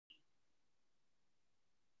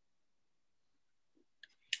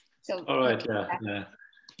So, all right, yeah.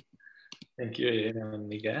 Thank you,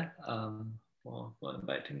 Miguel, for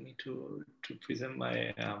inviting me to present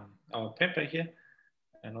my our paper here,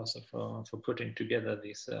 and also for putting together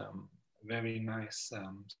these very nice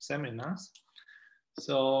seminars.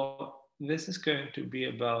 So this is going to be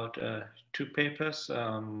about two papers,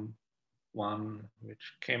 one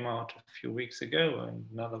which came out a few weeks ago and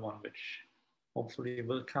another one which hopefully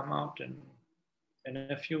will come out in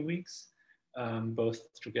a few weeks, both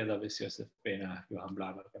together with Josef Behner, Johann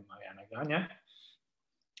Blaberg and Mariana Grania.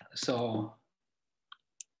 So,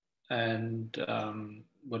 and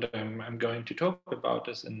what I'm going to talk about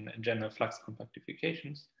is in general flux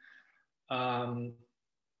compactifications. And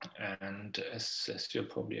as you're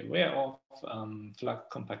probably aware of, flux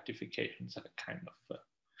compactifications are kind of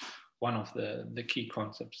one of the key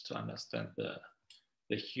concepts to understand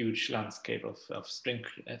the huge landscape of string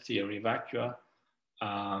theory vacua,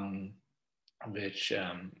 which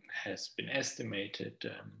has been estimated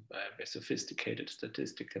by sophisticated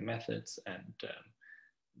statistical methods, and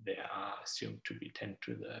they are assumed to be 10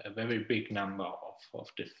 to a very big number of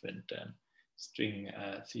different string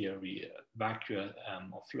theory vacua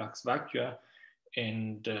or flux vacua.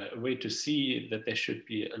 And a way to see that there should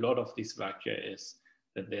be a lot of these vacua is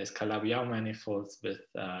that there's Calabi-Yau manifolds with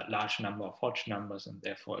a large number of Hodge numbers and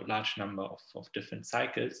therefore a large number of different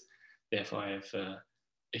cycles. Therefore, I have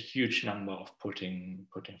a huge number of putting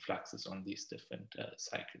fluxes on these different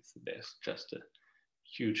cycles. There's just a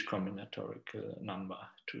huge combinatorial number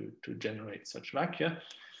to generate such vacua.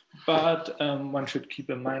 But one should keep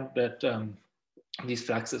in mind that these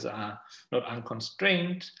fluxes are not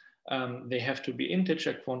unconstrained. They have to be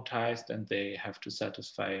integer quantized and they have to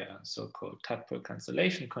satisfy a so-called Tadpole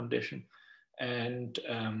cancellation condition. And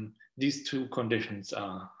these two conditions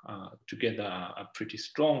are together are pretty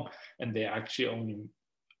strong, and they actually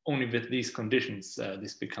only with these conditions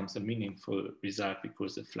this becomes a meaningful result,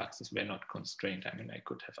 because the fluxes were not constrained. I mean, I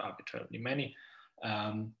could have arbitrarily many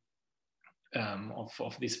of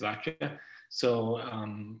these vacua. So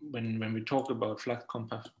when we talk about flux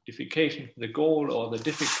compactification, the goal or the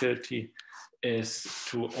difficulty is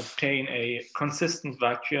to obtain a consistent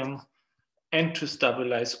vacuum and to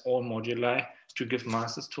stabilize all moduli, to give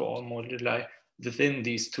masses to all moduli within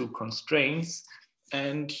these two constraints.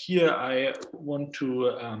 And here I want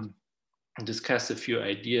to discuss a few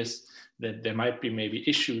ideas that there might be maybe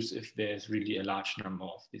issues if there's really a large number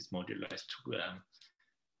of these moduli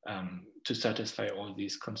to satisfy all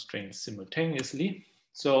these constraints simultaneously.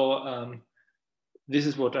 So this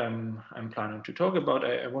is what I'm planning to talk about.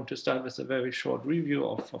 I want to start with a very short review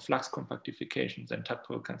of flux compactifications and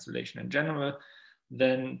Tadpole cancellation in general,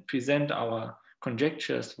 then present our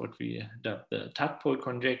conjectures, what we dub the Tadpole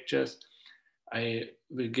conjectures. I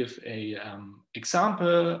will give a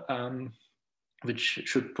example which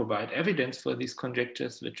should provide evidence for these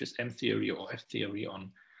conjectures, which is M theory or F theory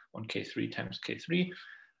on K3 times K3.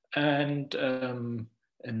 And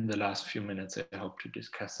in the last few minutes, I hope to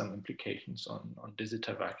discuss some implications on de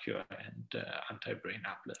Sitter vacua and anti-brane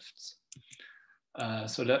uplifts.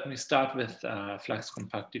 So let me start with flux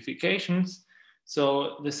compactifications.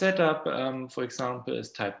 So the setup, for example,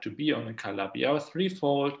 is type 2b on a Calabi-Yau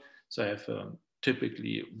threefold. So I have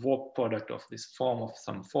typically warp product of this form of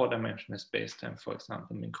some four-dimensional spacetime, for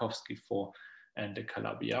example, Minkowski 4 and a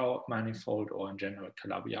Calabi-Yau manifold, or in general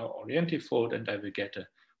Calabi-Yau orientifold, and I will get a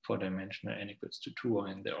four-dimensional n equals to 2, or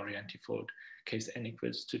in the orientifold case n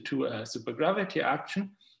equals to 2 supergravity action.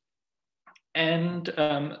 And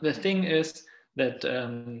the thing is that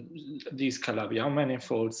these Calabi-Yau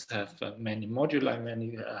manifolds have many moduli,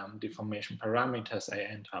 many deformation parameters. I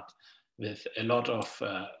end up with a lot of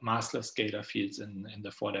massless scalar fields in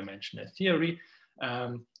the four-dimensional theory,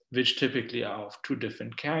 which typically are of two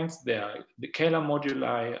different kinds. They are the Kähler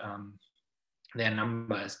moduli. Their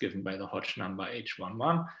number is given by the Hodge number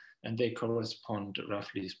H11, and they correspond,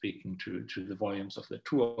 roughly speaking, to the volumes of the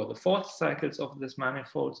two or the fourth cycles of this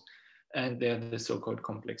manifolds. And they're the so-called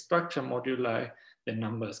complex structure moduli. Their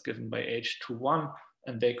number is given by H21,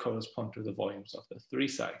 and they correspond to the volumes of the three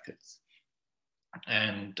cycles.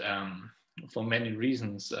 And for many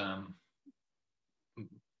reasons,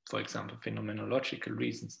 for example, phenomenological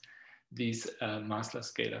reasons, these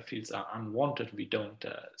massless scalar fields are unwanted. We don't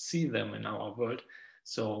see them in our world.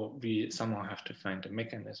 So we somehow have to find a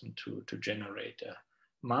mechanism to generate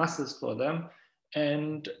masses for them.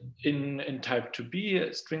 And in type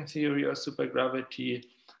 2b string theory or supergravity,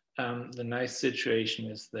 the nice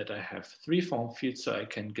situation is that I have three form fields, so I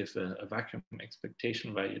can give a vacuum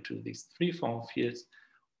expectation value to these three form fields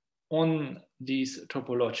on these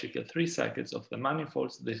topological three cycles of the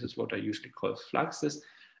manifolds. This is what I usually call fluxes.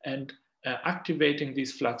 And activating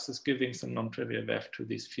these fluxes, giving some non-trivial VEF to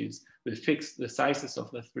these fields, will fix the sizes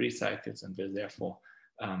of the 3 cycles and will therefore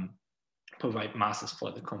provide masses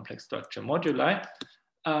for the complex structure moduli.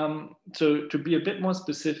 So to be a bit more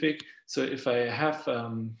specific, so if I have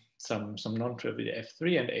some non-trivial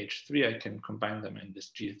F3 and H3, I can combine them in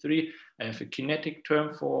this G3. I have a kinetic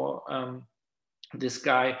term for this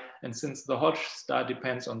guy, and since the Hodge star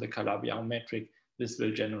depends on the Calabi-Yau metric, this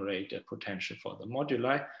will generate a potential for the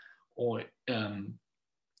moduli, or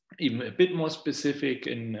even a bit more specific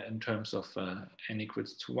in terms of n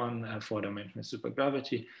equals to 1 4-dimensional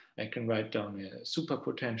supergravity, I can write down a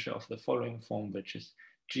superpotential of the following form, which is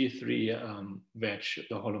G3 wedge,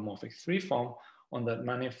 the holomorphic 3 form on that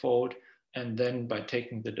manifold. And then by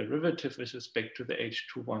taking the derivative with respect to the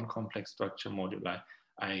H21 complex structure moduli,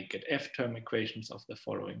 I get F-term equations of the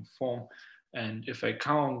following form. And if I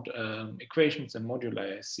count equations and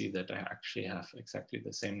moduli, I see that I actually have exactly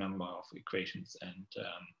the same number of equations and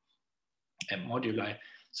moduli.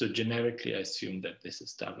 So generically, I assume that this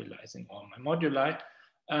is stabilizing all my moduli.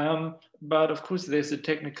 But of course, there's a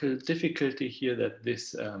technical difficulty here that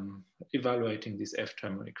this evaluating these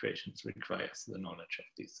F-term equations requires the knowledge of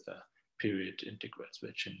these period integrals,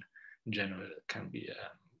 which in general can be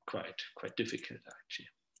quite difficult actually.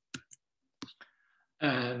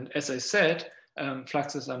 And as I said,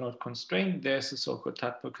 fluxes are not constrained. There's a so-called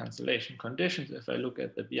Tadpole cancellation conditions. If I look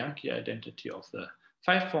at the Bianchi identity of the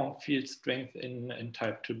 5-form field strength in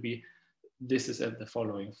type 2b, this is at the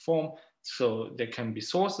following form. So there can be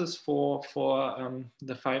sources for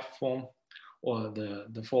the 5-form or the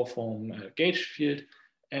 4-form gauge field,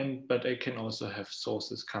 but I can also have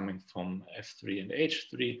sources coming from F3 and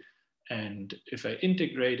H3. And if I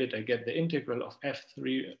integrate it, I get the integral of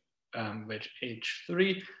F3 wedge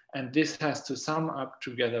H3, and this has to sum up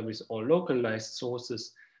together with all localized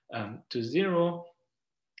sources to 0.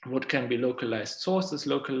 What can be localized sources?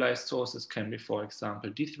 Localized sources can be, for example,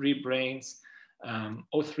 D3 branes,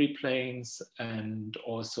 O3 planes, and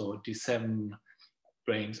also D7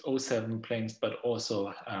 branes, O7 planes, but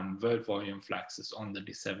also world volume fluxes on the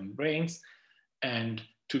D7 branes. And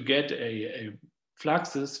to get a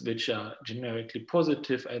fluxes which are generically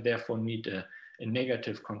positive, I therefore need a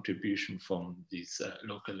negative contribution from these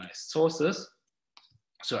localized sources.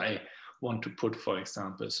 So I want to put, for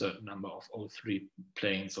example, a certain number of O3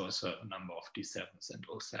 planes or a certain number of D7s and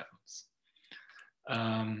O7s.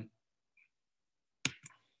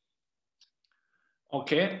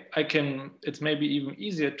 Okay, it's maybe even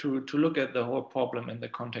easier to look at the whole problem in the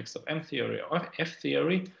context of M theory or F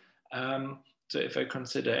theory. So if I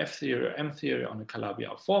consider F theory or M theory on a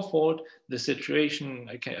Calabi-Yau 4-fold, the situation,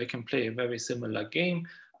 I can play a very similar game.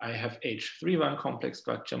 I have H31 complex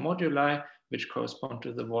structure moduli, which correspond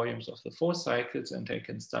to the volumes of the 4 cycles, and I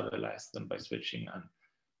can stabilize them by switching on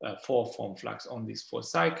 4-form flux on these 4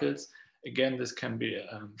 cycles. Again, this can be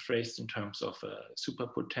phrased in terms of a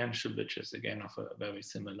superpotential, which is again of a very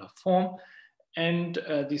similar form. And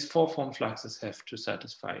these 4-form fluxes have to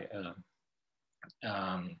satisfy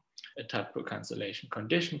a Tadpole cancellation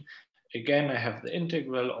condition. Again, I have the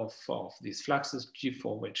integral of these fluxes,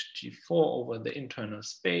 G4 wedge G4 over the internal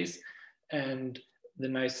space. And the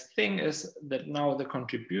nice thing is that now the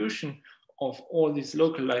contribution of all these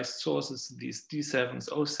localized sources, these D7s,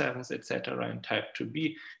 O7s, etc. in type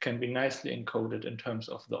 2b can be nicely encoded in terms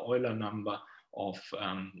of the Euler number of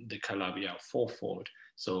the Calabi-Yau 4-fold.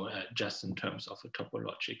 So just in terms of a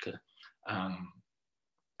topological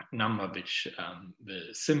number, which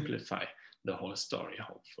will simplify the whole story,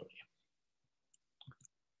 hopefully.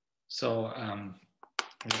 So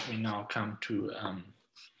let me now come to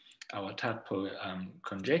our Tadpole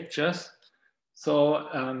conjectures.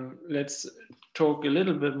 So let's talk a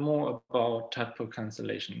little bit more about Tadpole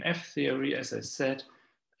cancellation in F theory. As I said,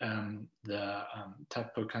 the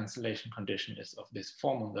Tadpole cancellation condition is of this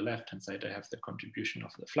form. On the left-hand side, I have the contribution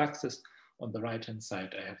of the fluxes. On the right-hand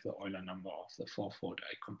side, I have the Euler number of the 4-fold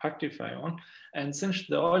I compactify on. And since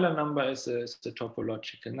the Euler number is a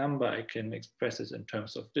topological number, I can express it in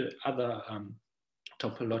terms of the other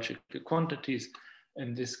topological quantities.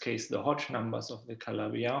 In this case, the Hodge numbers of the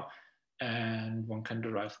Calabi-Yau. And one can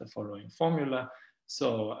derive the following formula.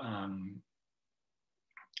 So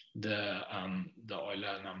the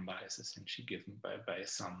Euler number is essentially given by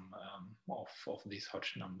sum of these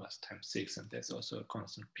Hodge numbers times 6, and there's also a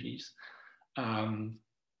constant piece. And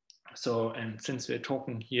since we're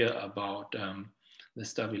talking here about the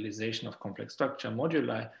stabilization of complex structure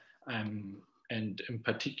moduli, and in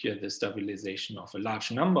particular the stabilization of a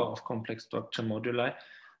large number of complex structure moduli,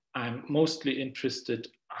 I'm mostly interested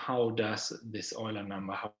how does this Euler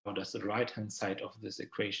number, how does the right-hand side of this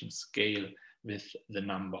equation scale with the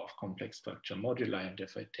number of complex structure moduli. And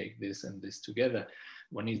if I take this and this together,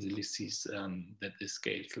 one easily sees that this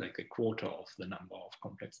scales like a quarter of the number of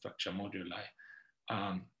complex structure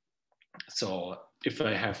moduli. So if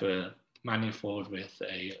I have a manifold with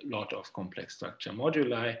a lot of complex structure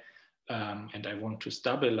moduli, and I want to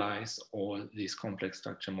stabilize all these complex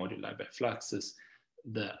structure moduli by fluxes,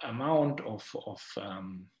 the amount of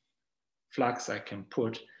flux I can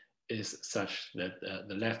put is such that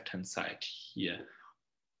the left-hand side here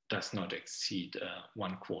does not exceed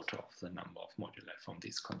 1/4 of the number of moduli from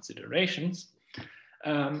these considerations.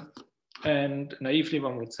 And naively,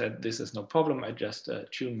 one would say this is no problem. I just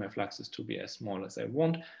tune my fluxes to be as small as I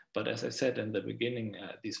want. But as I said in the beginning,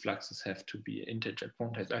 these fluxes have to be integer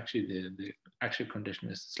quantized. Actually, the actual condition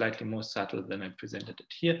is slightly more subtle than I presented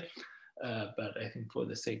it here. But I think for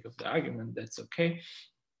the sake of the argument, that's okay.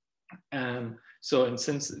 And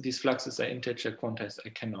since these fluxes are integer quantized, I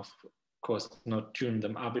can of course not tune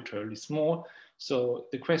them arbitrarily small. So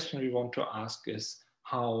the question we want to ask is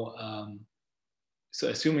how, so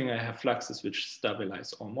assuming I have fluxes which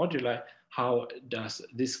stabilize all moduli, how does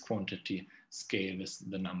this quantity scale with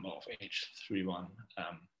the number of H31,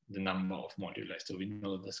 the number of moduli? So we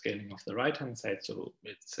know the scaling of the right-hand side, so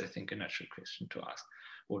it's, I think, a natural question to ask,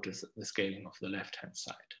 what is the scaling of the left-hand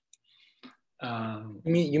side?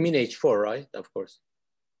 You mean H4, right? Of course.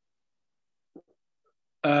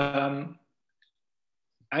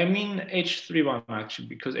 I mean H31 actually,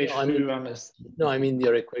 because H31 is... No, I mean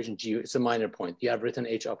your equation G, it's a minor point. You have written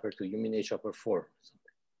H upper 2, you mean H upper 4.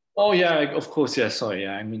 Oh yeah, of course, yeah, sorry,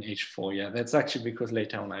 yeah, I mean H4, yeah. That's actually because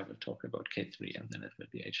later on I will talk about K3 and then it will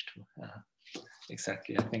be H2.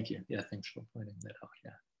 Exactly, yeah, thank you. Yeah, thanks for pointing that out,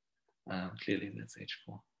 yeah. Clearly that's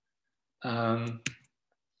H4.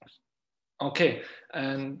 Okay,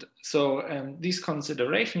 and so these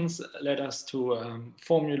considerations led us to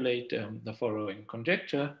formulate the following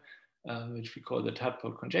conjecture, which we call the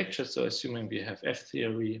Tadpole conjecture. So assuming we have F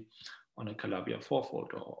theory on a Calabi-Yau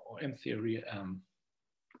fourfold or M theory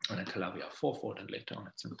on a Calabi-Yau fourfold, and later on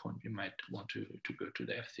at some point we might want to go to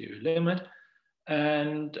the F theory limit.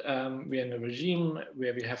 And we're in a regime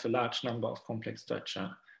where we have a large number of complex structure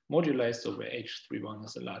moduli, so where H31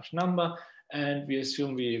 is a large number. And we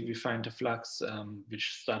assume we find a flux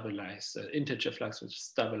which stabilizes, integer flux which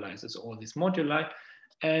stabilizes all these moduli.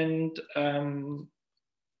 And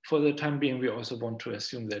for the time being, we also want to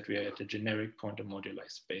assume that we are at a generic point of moduli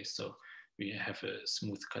space. So we have a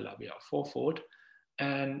smooth Calabi-Yau fourfold.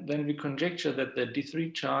 And then we conjecture that the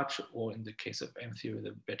D3 charge, or in the case of M theory,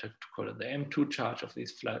 the better to call it the M2 charge of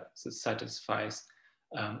these fluxes, satisfies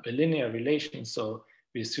a linear relation. So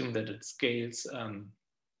we assume that it scales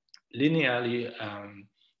linearly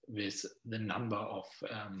with the number of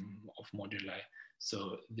moduli.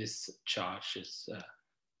 So this charge is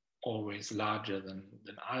always larger than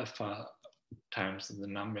alpha times the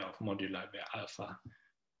number of moduli, where alpha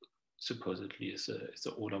supposedly is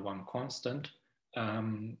a order 1 constant.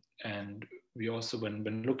 And we also,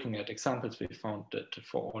 when looking at examples, we found that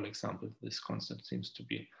for all examples, this constant seems to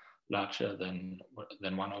be larger than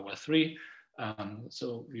 1/3.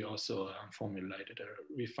 So we also formulated a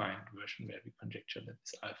refined version where we conjecture that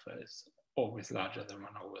this alpha is always larger than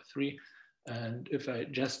 1/3. And if I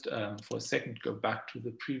just for a second go back to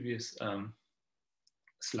the previous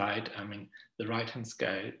slide, I mean, the right-hand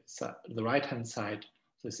side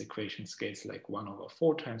of this equation scales like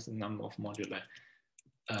 1/4 times the number of moduli.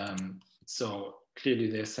 So clearly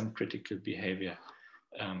there's some critical behavior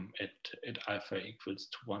at alpha equals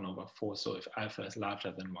to 1/4. So if alpha is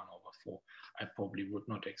larger than 1/4, I probably would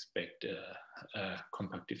not expect a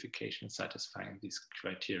compactification satisfying these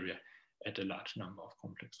criteria at a large number of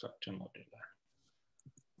complex structure moduli.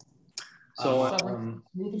 So,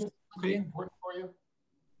 okay. Important for you.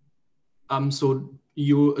 So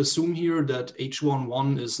you assume here that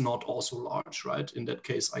H11 is not also large, right? In that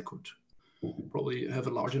case, I could probably have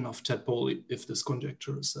a large enough tadpole if this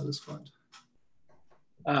conjecture is satisfied.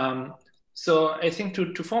 So I think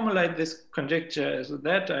to formulate this conjecture as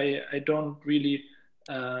that, I don't really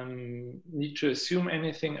need to assume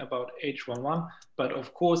anything about H11, but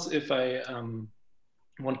of course, if I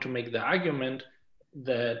want to make the argument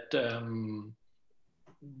that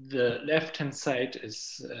the left-hand side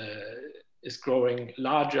is growing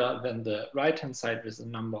larger than the right-hand side with the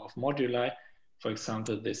number of moduli, for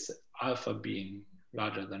example, this alpha being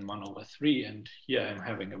larger than 1/3, and here I'm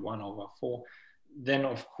having a 1/4, then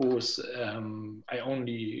of course I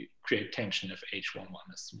only create tension if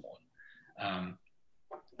H11 is small.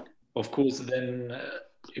 Of course, then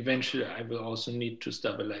eventually I will also need to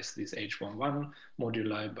stabilize these H11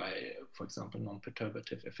 moduli by, for example,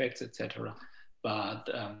 non-perturbative effects, etc. but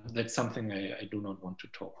that's something I do not want to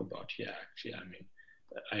talk about here, actually. I mean,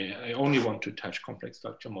 I only want to touch complex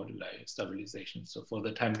structure moduli stabilization. So for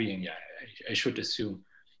the time being, yeah, I should assume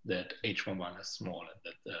that H11 is small and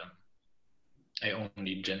that I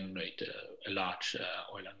only generate a large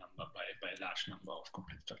Euler number by a large number of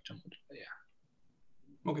complex structure moduli.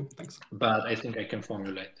 Yeah. Okay, thanks. But I think I can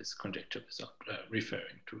formulate this conjecture without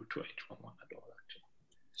referring to H11 at all, actually.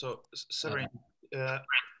 So, Severin,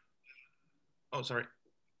 oh, sorry.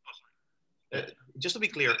 Just to be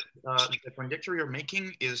clear, the conjecture you're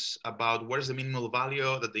making is about what is the minimal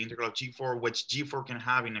value that the integral of G4, which G4 can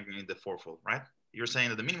have in the fourfold, right? You're saying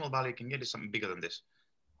that the minimal value you can get is something bigger than this.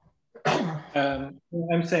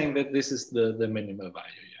 I'm saying that this is the minimal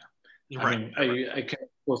value, yeah. You're I right. mean, I can of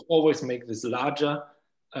course always make this larger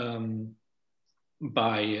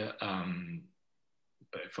by,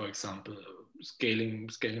 for example, scaling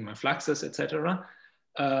my fluxes, etc.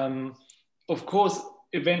 Of course,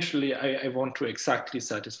 eventually I want to exactly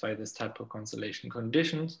satisfy this type of constellation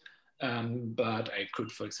conditions, but I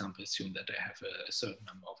could, for example, assume that I have a certain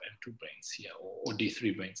number of M2 branes here, or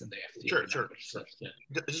D3 branes in the FT. Sure.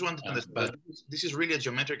 I just want to understand, this is really a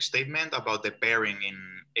geometric statement about the pairing in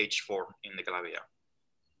H4 in the Calabi-Yau.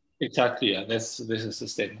 Exactly, yeah. This is a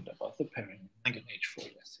statement about the pairing in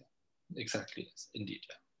H4, yes. Yeah. Exactly, yes, indeed,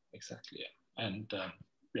 yeah. Exactly, yeah. And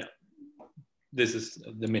yeah, this is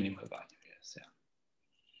the minimal value, yes, yeah.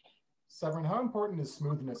 Severin, how important is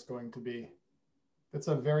smoothness going to be? That's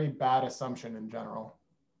a very bad assumption in general.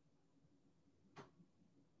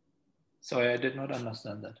 Sorry, I did not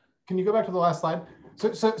understand that. Can you go back to the last slide?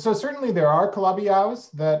 So certainly there are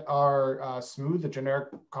Calabi-Yaus that are smooth, the generic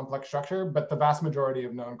complex structure, but the vast majority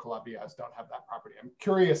of known Calabi-Yaus don't have that property. I'm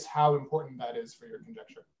curious how important that is for your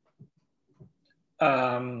conjecture.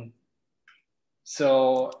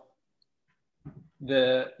 So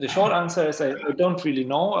the short answer is I don't really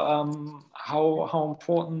know how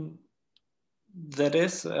important that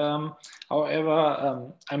is.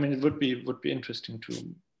 However, I mean, it would be interesting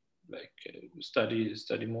to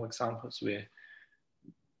study more examples where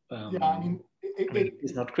yeah, I mean,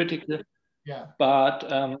 it's not critical. Yeah. But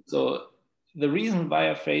so the reason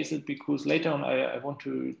why I phrase it, because later on I want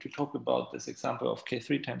to talk about this example of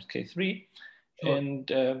K3 times K3. Sure. And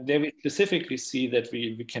there we specifically see that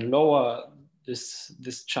we can lower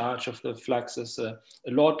this charge of the fluxes a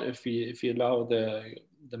lot if we allow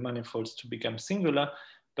the manifolds to become singular.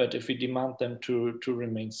 But if we demand them to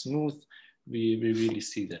remain smooth, we really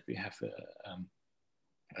see that we have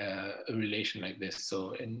a relation like this.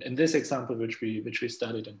 So in this example, which we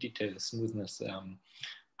studied in detail, the smoothness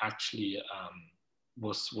actually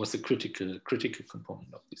was a critical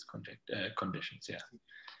component of these conditions.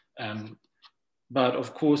 Yeah. But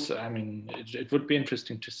of course, I mean, it would be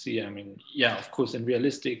interesting to see. I mean, yeah, of course, in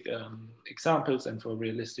realistic examples and for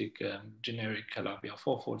realistic generic Calabi-Yau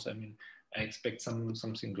fourfolds, I mean, I expect some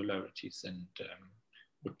singularities, and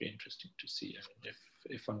would be interesting to see. I mean,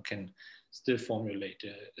 if one can still formulate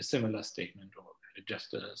a similar statement or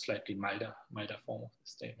just a slightly milder form of the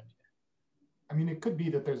statement. I mean, it could be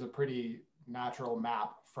that there's a pretty natural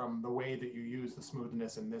map from the way that you use the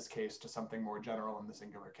smoothness in this case to something more general in the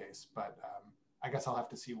singular case, but I guess I'll have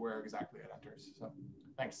to see where exactly it enters. So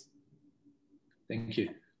thanks. Thank you.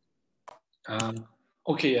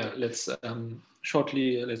 Okay, yeah, let's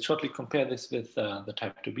shortly compare this with the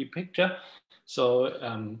type 2b picture. So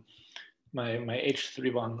my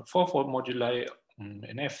H31 fourfold moduli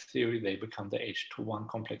in F theory, they become the H21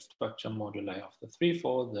 complex structure moduli of the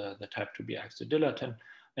threefold, the type 2b axodilaton,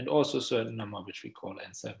 and also a certain number which we call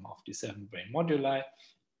N7 of D7 brane moduli.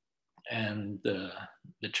 And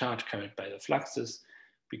the charge carried by the fluxes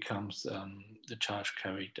becomes the charge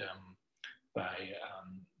carried by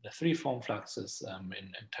the three-form fluxes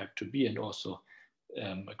in type 2b, and also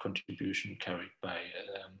a contribution carried by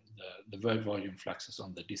the world volume fluxes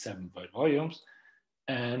on the D7 world volumes.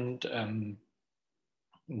 And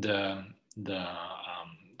the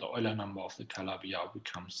Euler number of the Calabi-Yau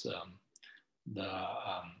becomes the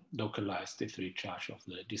localized D3 charge of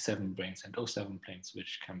the D7 branes and O7 planes,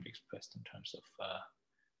 which can be expressed in terms of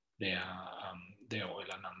their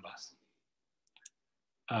Euler numbers.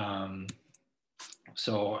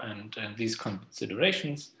 So, and these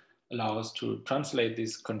considerations allow us to translate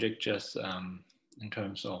these conjectures in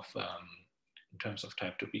terms of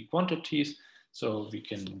type 2b quantities. So we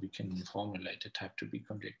can formulate a type 2b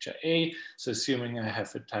conjecture A. So assuming I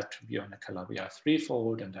have a type 2b on a Calabi-Yau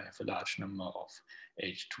threefold, and I have a large number of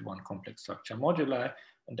H21 complex structure moduli,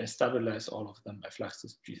 and I stabilize all of them by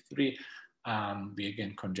fluxes G3, we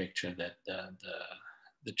again conjecture that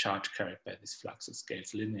the charge carried by these fluxes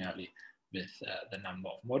scales linearly with the number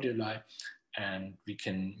of moduli. and we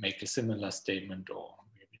can make a similar statement, or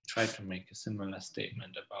we try to make a similar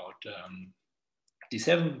statement about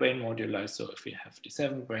D7 brane moduli. So if we have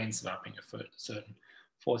D7 branes wrapping a certain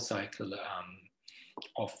 4 cycle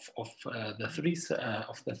of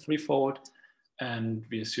the threefold, and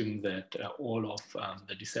we assume that all of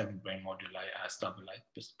the D7 brane moduli are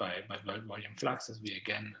stabilized by world volume fluxes, we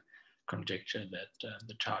again conjecture that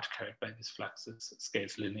the charge carried by these fluxes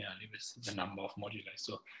scales linearly with the number of moduli.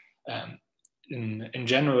 So in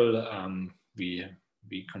general, we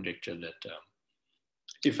conjecture that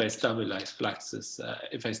if I stabilize fluxes,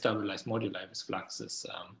 if I stabilize moduli with fluxes,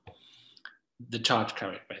 the charge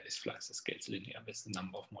carried by these fluxes scales linear with the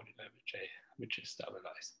number of moduli which is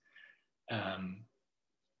stabilized.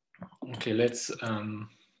 Okay,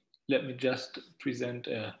 let me just present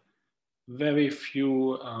a very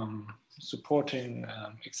few supporting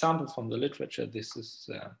examples from the literature. This is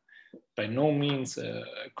by no means a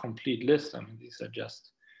complete list. I mean, these are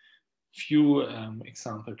just few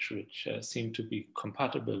examples which seem to be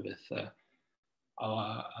compatible with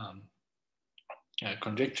our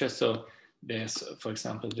conjecture. So there's, for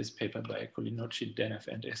example, this paper by Colinocci, Denef,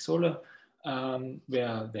 and Esola,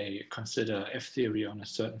 where they consider F theory on a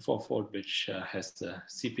certain fourfold which has the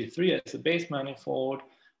CP3 as a base manifold,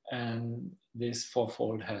 and this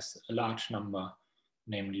fourfold has a large number,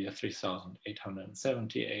 namely the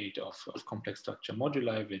 3,878 of complex structure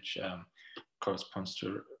moduli, which corresponds to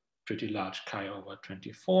a pretty larch chi over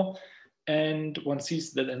 24. And one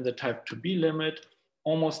sees that in the type 2b limit,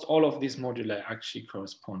 almost all of these moduli actually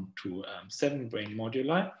correspond to 7 brane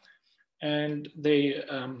moduli. And they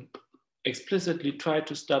explicitly try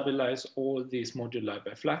to stabilize all these moduli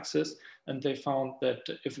by fluxes. And they found that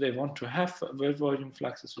if they want to have world volume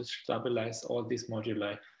fluxes which stabilize all these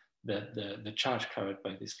moduli, that the charge carried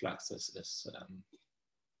by these fluxes is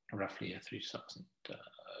roughly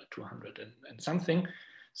 3,200 and something.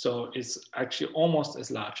 So it's actually almost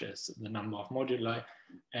as large as the number of moduli.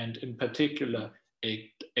 And in particular,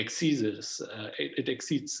 it exceeds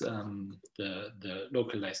the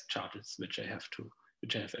localized charges which I have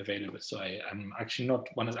available. So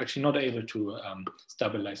one is actually not able to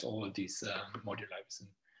stabilize all these moduli within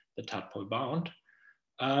the Tadpole bound.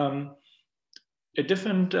 A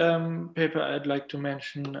different paper I'd like to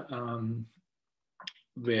mention,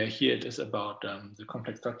 where here it is about the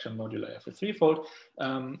complex structure moduli of a threefold.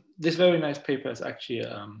 This very nice paper is actually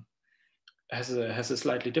has a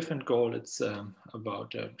slightly different goal. It's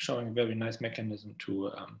about showing a very nice mechanism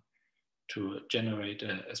to generate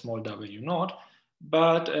a small W naught.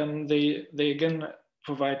 But they again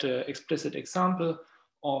provide an explicit example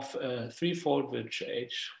of a threefold, which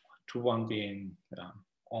H to 1 being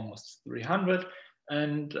almost 300.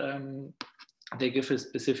 And they give a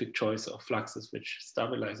specific choice of fluxes which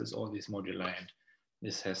stabilizes all these moduli. And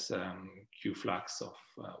this has Q flux of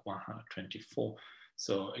 124.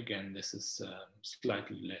 So again, this is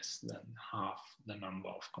slightly less than half the number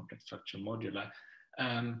of complex structure moduli.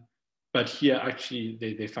 But here actually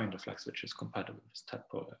they find a flux which is compatible with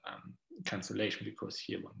Tadpole cancellation, because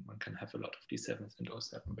here one can have a lot of D7s and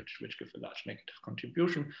O7 which give a large negative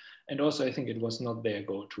contribution. And also I think it was not their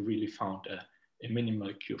goal to really found a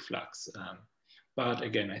minimal Q flux. But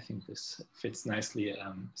again, I think this fits nicely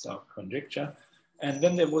with our conjecture. And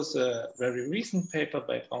then there was a very recent paper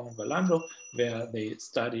by Braun and Orlando where they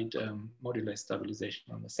studied moduli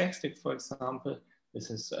stabilization on the sextic, for example. This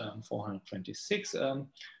is 426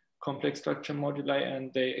 complex structure moduli,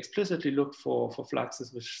 and they explicitly looked for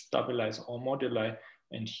fluxes which stabilize all moduli.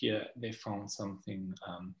 And here they found something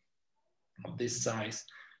of this size.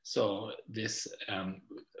 So this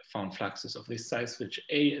found fluxes of this size, which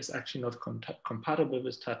A is actually not compatible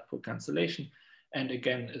with Tadpole cancellation, and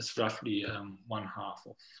again is roughly 1/2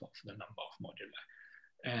 of the number of moduli.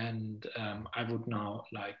 And I would now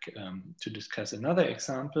like to discuss another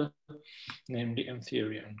example, namely M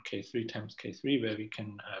theory on K3 times K3, where we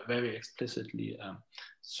can very explicitly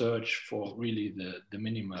search for really the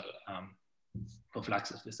minimal, for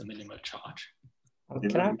fluxes with a minimal charge.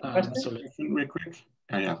 Can I have a question real quick?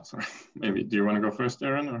 Yeah, sorry. Maybe, do you want to go first,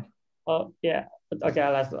 Aaron? Or? Oh, yeah. Okay,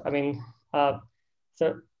 I mean,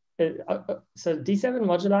 so D7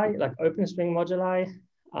 moduli, like open string moduli,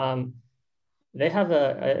 they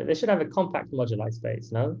should have a compact moduli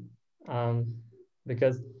space, no?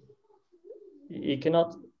 Because you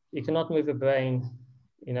cannot move a brane,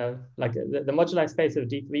 you know, like the moduli space of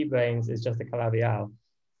D3 branes is just a Calabi-Yau.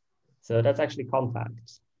 So that's actually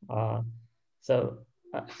compact. So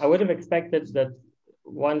I would have expected that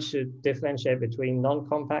one should differentiate between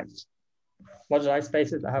non-compact moduli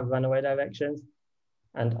spaces that have runaway directions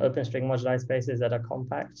and open string moduli spaces that are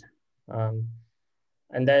compact.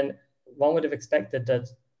 And then one would have expected that,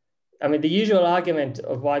 I mean, the usual argument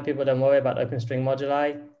of why people don't worry about open string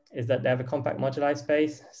moduli is that they have a compact moduli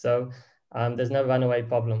space. So there's no runaway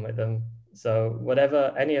problem with them. So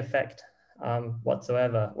whatever, any effect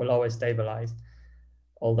whatsoever will always stabilize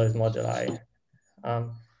all those moduli.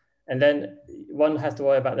 And then one has to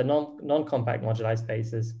worry about the non-compact moduli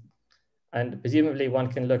spaces. And presumably one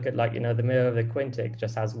can look at, like, you know, the mirror of the quintic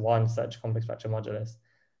just has one such complex structure modulus.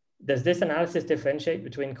 Does this analysis differentiate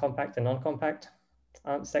between compact and non-compact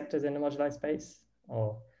sectors in the moduli space?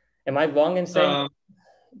 Or am I wrong in saying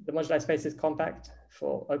the moduli space is compact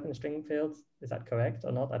for open string fields? Is that correct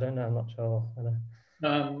or not? I don't know, I'm not sure.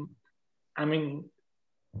 I mean,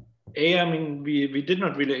 we did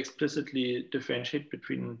not really explicitly differentiate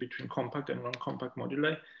between compact and non-compact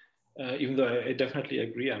moduli, even though I definitely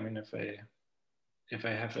agree. I mean, if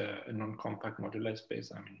I have a non-compact moduli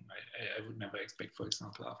space, I mean, I would never expect, for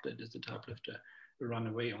example, after it is the Tadpole to run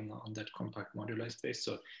away on that compact moduli space.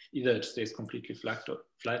 So either it stays completely flat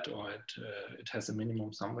or it has a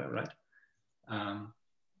minimum somewhere, right?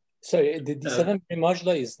 Sorry, the D7 brane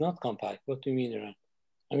moduli is not compact. What do you mean, Iran?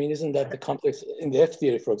 I mean, isn't that the complex, in the F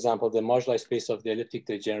theory, for example, the moduli space of the elliptic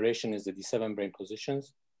degeneration is the D7 brane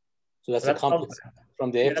positions. So that's a complex,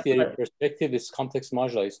 from the F theory perspective, it's complex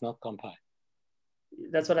moduli, it's not compact.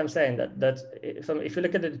 That's what I'm saying, that if you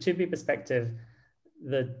look at the 2B perspective,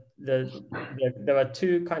 there are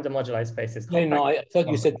two kinds of moduli spaces. No, I thought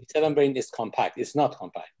you said D7 brane is compact. It's not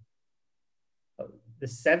compact. The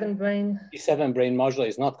 7 brane? D7 brane moduli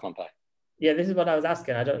is not compact. Yeah, this is what I was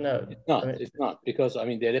asking. I don't know. It's not. I mean, it's not, because I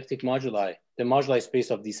mean the elliptic moduli, the moduli space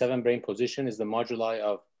of D7 brane position is the moduli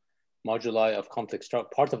of complex structure,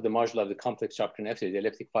 part of the moduli of the complex structure in F theory, the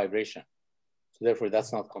elliptic vibration. So therefore,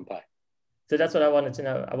 that's not compact. So that's what I wanted to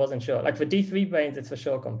know. I wasn't sure. Like for D3 branes, it's for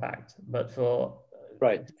sure compact, but for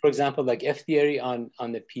right, for example, like F theory on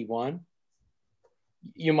the P1,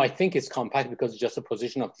 you might think it's compact because it's just a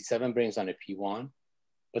position of D7 branes on a P1.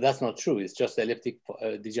 But that's not true. It's just elliptic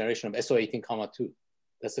degeneration of SO18,2.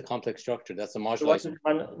 That's the complex structure. That's the moduli. So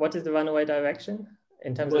what is the runaway direction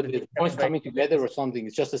in terms of the points coming together or something?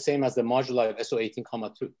 It's just the same as the moduli of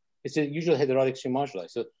SO18,2. It's a usual heterotic string moduli.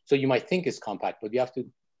 So you might think it's compact, but you have to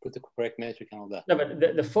put the correct metric and all that. No, but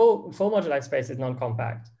the full moduli space is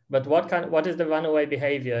non-compact. But what is the runaway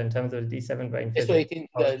behavior in terms of the D7 brane physics?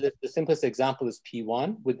 SO18, the simplest example is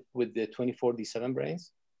P1 with the 24 D7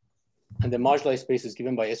 branes. And the moduli space is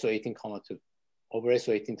given by SO18,2 over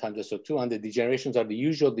SO18 times SO2. And the degenerations are the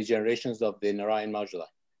usual degenerations of the Narayan moduli,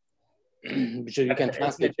 which you can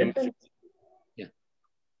translate them. Yeah.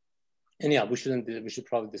 And yeah, we should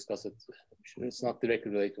probably discuss it. It's not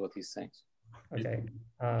directly related to what he's saying. Okay.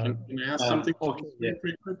 Can I ask something? Yeah.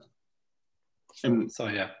 So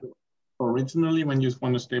yeah. Originally, when you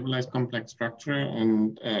want to stabilize complex structure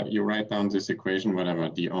and you write down this equation, whatever,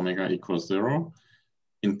 d omega equals 0,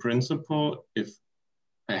 in principle, if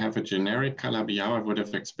I have a generic Calabi-Yau, I would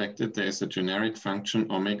have expected there is a generic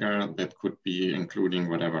function omega that could be including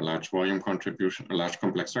whatever large volume contribution, or large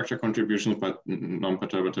complex structure contributions, but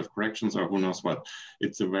non-perturbative corrections or who knows what.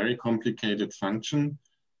 It's a very complicated function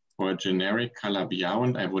for a generic Calabi-Yau,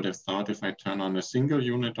 and I would have thought if I turn on a single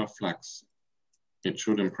unit of flux, it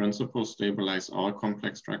should in principle stabilize all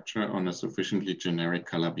complex structure on a sufficiently generic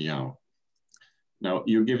Calabi-Yau. Now,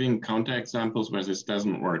 you're giving counterexamples where this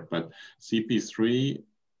doesn't work, but CP3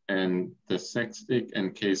 and the sextic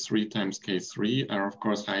and K3 times K3 are, of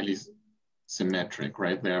course, highly symmetric,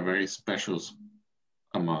 right? They are very special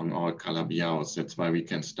among all Calabi-Yaus. That's why we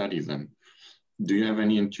can study them. Do you have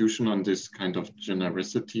any intuition on this kind of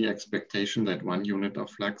genericity expectation that one unit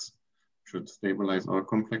of flux should stabilize all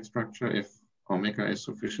complex structure if omega is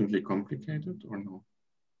sufficiently complicated or no?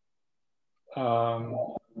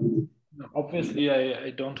 Obviously,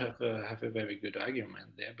 I don't have a very good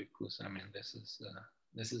argument there, because I mean this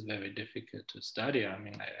is very difficult to study. I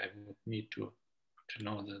mean I would need to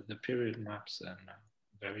know the period maps and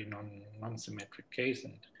very non-symmetric case,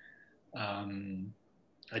 and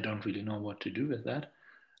I don't really know what to do with that.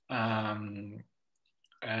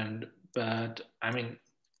 But I mean,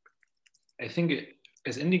 I think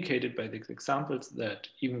as indicated by the examples, that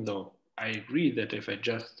even though I agree that if I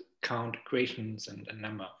just count equations and a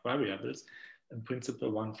number of variables, in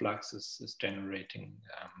principle, one flux is generating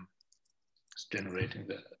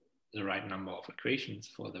the right number of equations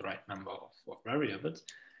for the right number of variables.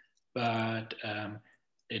 But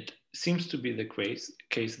it seems to be the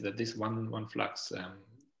case that this one flux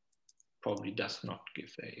probably does not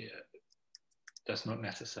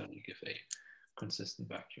necessarily give a consistent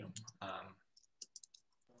vacuum.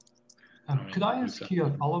 Could I ask you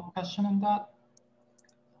a follow-up question on that?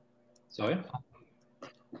 Sorry?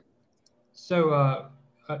 So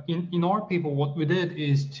in our paper, what we did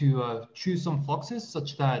is to choose some fluxes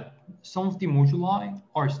such that some of the moduli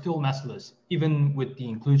are still massless, even with the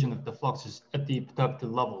inclusion of the fluxes at the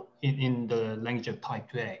perturbative level in the language of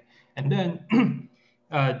type 2A. And then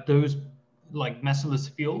those like massless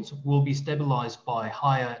fields will be stabilized by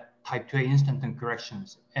higher type 2A instanton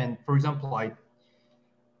corrections. And for example,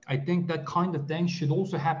 I think that kind of thing should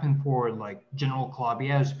also happen for like general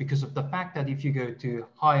Calabi-Yau, because of the fact that if you go to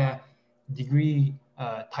higher degree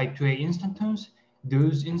type 2A instantons,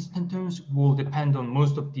 those instantons will depend on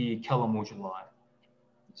most of the Keller moduli.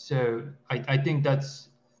 So I think that's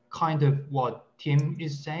kind of what Tim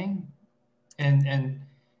is saying. And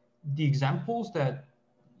the examples that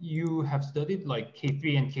you have studied, like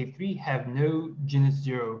K3 and K3, have no genus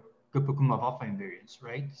 0 Gopu-Kuma alpha invariance,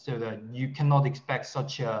 right? So that you cannot expect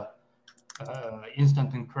such a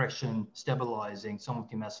instanton correction stabilizing some of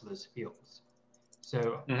the massless fields.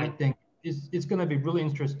 So I think it's going to be really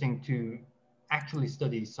interesting to actually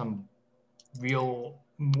study some real,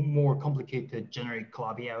 more complicated generic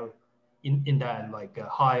Calabi-Yau in that like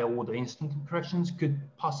higher order instanton corrections could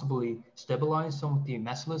possibly stabilize some of the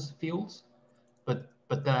massless fields, but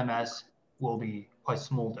the MS will be quite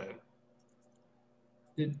small though.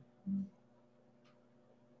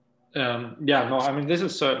 Yeah, no, I mean, this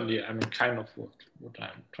is certainly, I mean, kind of what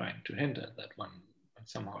I'm trying to hint at, that one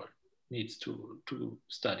somehow needs to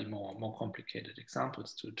study more complicated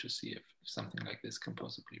examples to see if something like this can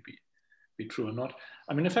possibly be true or not.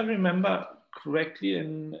 I mean, if I remember correctly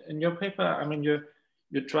in your paper, I mean, you're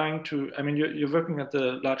trying to, I mean, you're working at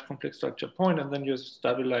the large complex structure point, and then you're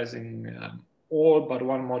stabilizing all but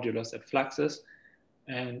one modulus at fluxes.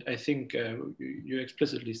 And I think you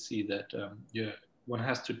explicitly see that one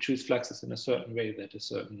has to choose fluxes in a certain way that a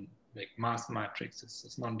certain like mass matrix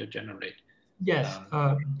is non-degenerate. Yes,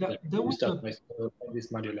 there was this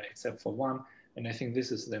moduli except for one, and I think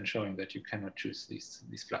this is then showing that you cannot choose these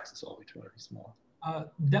fluxes arbitrarily small.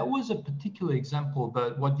 That was a particular example,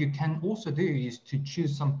 but what you can also do is to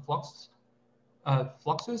choose some fluxes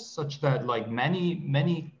such that like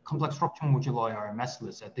many complex structure moduli are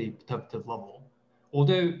massless at the perturbative level.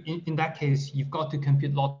 Although in that case, you've got to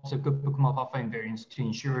compute lots of Gopu-Kuma alpha invariants to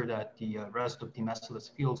ensure that the rest of the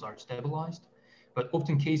massless fields are stabilized. But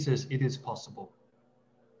often cases, it is possible.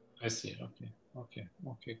 I see. Okay,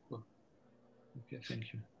 cool. Okay,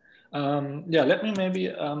 thank you. Yeah, let me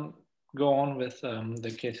maybe go on with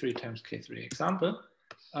the K3 times K3 example.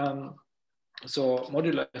 So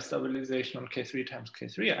modular stabilization on K3 times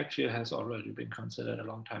K3 actually has already been considered a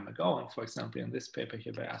long time ago. And for example, in this paper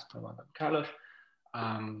here by Aspermann and Kalosh,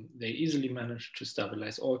 they easily managed to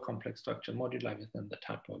stabilize all complex structure moduli within the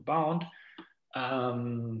Tadpole bound,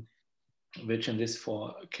 which in this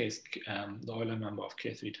case, the Euler number of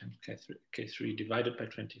K3 times K3 divided by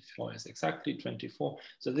 24 is exactly 24.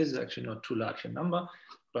 So this is actually not too large a number,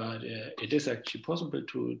 but it is actually possible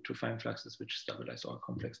to find fluxes which stabilize all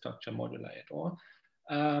complex structure moduli at all.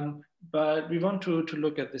 But we want to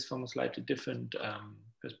look at this from a slightly different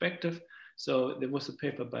perspective. So there was a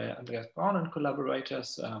paper by Andreas Braun and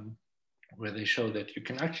collaborators where they show that you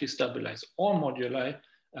can actually stabilize all moduli,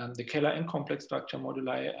 the Kähler and complex structure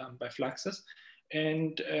moduli by fluxes.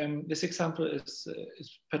 And this example is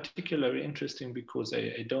particularly interesting because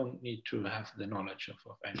I don't need to have the knowledge of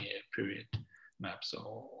any period maps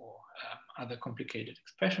or other complicated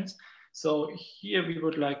expressions. So here we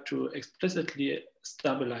would like to explicitly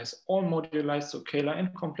stabilize all moduli, so Kähler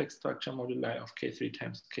and complex structure moduli of K3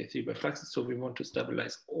 times K3 by fluxes. So we want to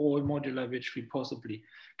stabilize all moduli which we possibly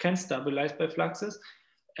can stabilize by fluxes.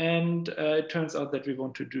 And it turns out that we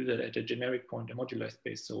want to do that at a generic point, a moduli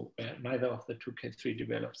space. So neither of the two K3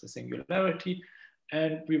 develops a singularity.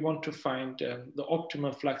 And we want to find the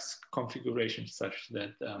optimal flux configuration such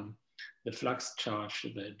that the flux charge,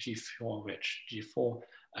 the G4 wedge G4,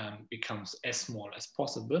 becomes as small as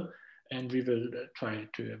possible. And we will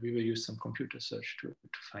we will use some computer search to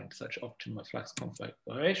find such optimal flux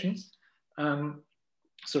configurations.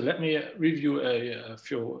 So let me review a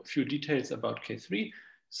few details about K3.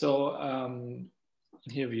 So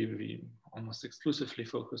here we almost exclusively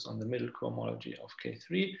focus on the middle cohomology of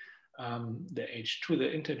K3. The H2,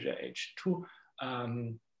 the integer H2,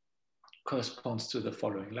 corresponds to the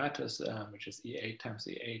following lattice, which is E8 times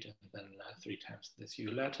E8, and then 3 times this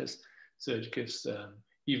U lattice. So it gives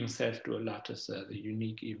even self-dual lattice, the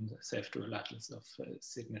unique even self-dual lattice of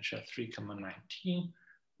signature 3,19,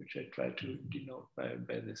 which I try to denote by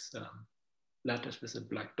this lattice with the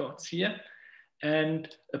black dots here.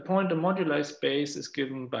 And a pointer moduli space is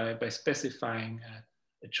given by specifying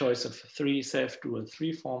a choice of 3 self-dual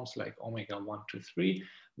 3 forms like omega 1 to 3,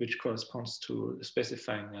 which corresponds to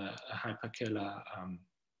specifying a hyperkähler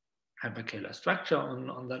structure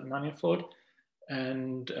on that manifold.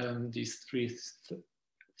 And these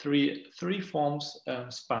three forms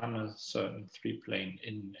span a certain 3-plane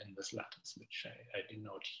in this lattice, which I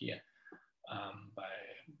denote here by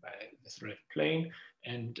this red plane.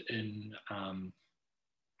 And in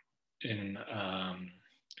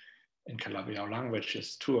Calabi-Yau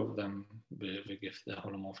languages, 2 of them will give the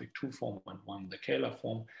holomorphic 2 form and 1 the Kähler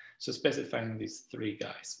form. So specifying these 3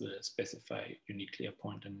 guys will specify uniquely a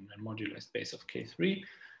point and modular space of K3.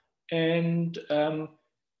 And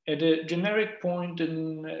at a generic point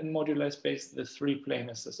in modular space, the 3-plane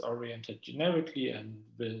is oriented generically and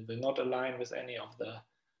will not align with any of the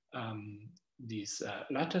these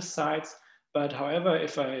lattice sides. But however,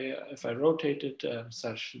 if I rotate it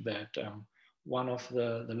such that one of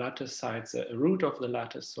the lattice sides, a root of the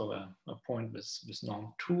lattice, so a point with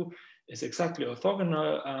norm 2, is exactly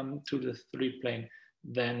orthogonal to the 3-plane,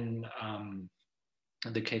 then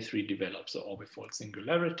the K3 develops an orbifold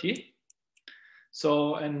singularity.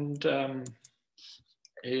 So, and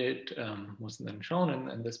it was then shown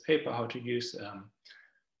in this paper how to use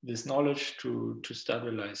this knowledge to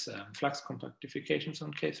stabilize flux compactifications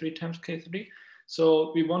on K3 times K3.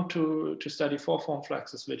 So we want to study 4-form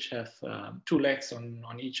fluxes which have 2 legs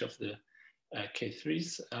on each of the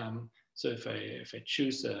K3s. So if I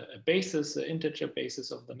choose a basis, an integer basis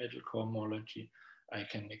of the middle cohomology, I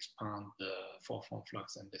can expand the 4-form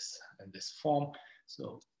flux in this form.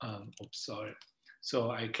 So oops, sorry.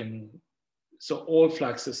 So so all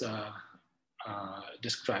fluxes are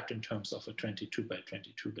described in terms of a 22 by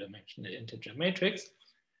 22 dimensional integer matrix.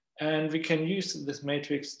 And we can use this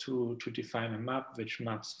matrix to define a map which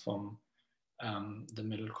maps from the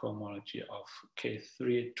middle cohomology of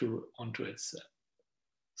K3 onto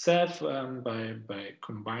itself by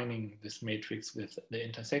combining this matrix with the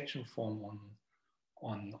intersection form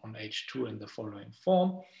on H2 in the following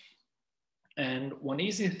form. And one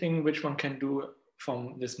easy thing which one can do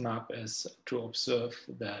from this map is to observe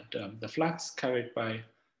that the flux carried by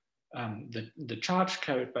the charge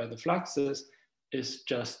carried by the fluxes is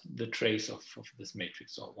just the trace of this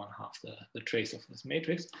matrix, or 1/2 the trace of this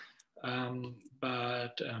matrix.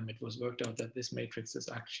 But it was worked out that this matrix is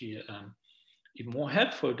actually even more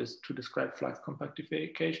helpful to describe flux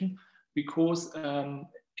compactification, because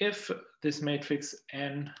if this matrix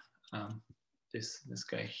N, this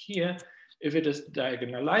guy here, if it is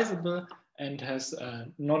diagonalizable and has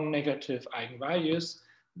non-negative eigenvalues,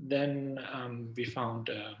 then we found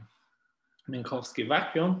a Minkowski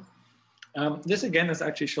vacuum. This again is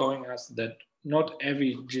actually showing us that not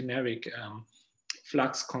every generic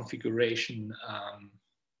flux configuration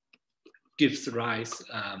gives rise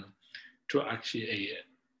to actually a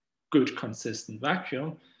good consistent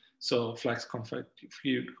vacuum. So flux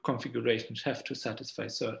configurations have to satisfy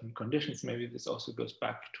certain conditions. Maybe this also goes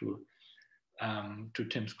back to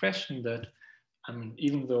Tim's question that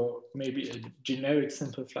even though maybe a generic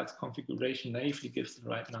simple flux configuration naively gives the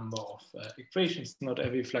right number of equations, not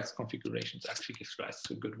every flux configuration actually gives rise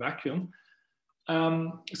to a good vacuum.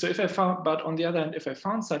 So if I found, but on the other hand, if I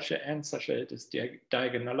found such a N such that it is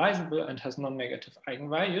diagonalizable and has non-negative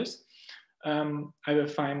eigenvalues, I will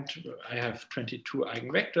find I have 22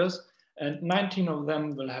 eigenvectors, and 19 of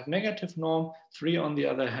them will have negative norm. 3 on the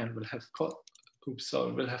other hand will have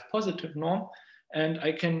positive norm. And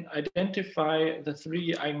I can identify the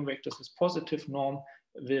 3 eigenvectors as positive norm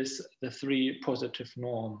with the 3 positive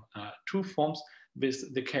norm 2 forms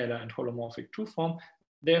with the Kähler and holomorphic 2 form.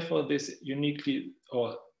 Therefore, this uniquely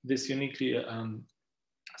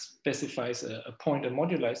specifies a point and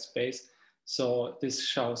moduli space. So this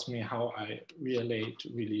shows me how I relate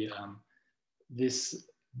really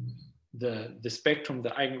the spectrum, the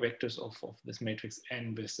eigenvectors of this matrix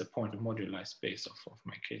N with the point and moduli space of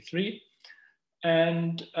my K3.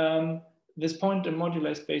 And this point and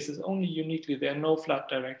moduli space is only uniquely, there are no flat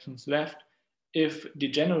directions left if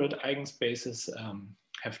degenerate eigenspaces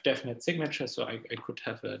have definite signatures. So I could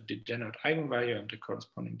have a degenerate eigenvalue and a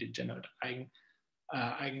corresponding degenerate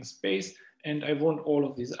eigenspace. And I want all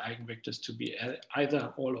of these eigenvectors to be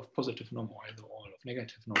either all of positive norm or either all of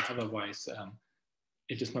negative norm. Otherwise,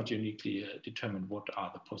 it is not uniquely determined what are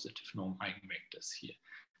the positive norm eigenvectors here.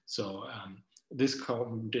 So this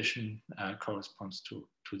condition corresponds to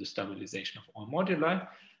the stabilization of all moduli.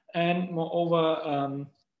 And moreover,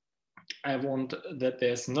 I want that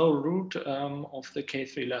there's no root of the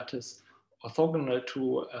K3 lattice orthogonal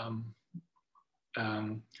to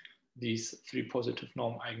these 3 positive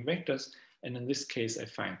norm eigenvectors. And in this case, I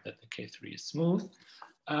find that the K3 is smooth.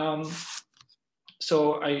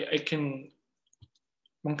 so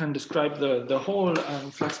one can describe the whole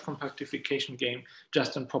flux compactification game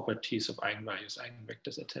just in properties of eigenvalues,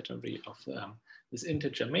 eigenvectors, etc. of this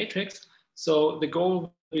integer matrix. So the goal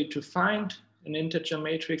will be to find an integer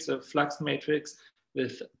matrix, a flux matrix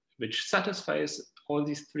which satisfies all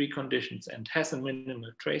these three conditions and has a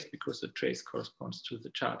minimal trace, because the trace corresponds to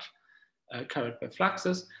the charge carried by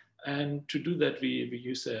fluxes. And to do that, we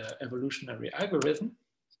use an evolutionary algorithm.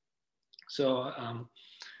 So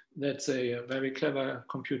that's a very clever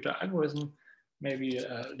computer algorithm. Maybe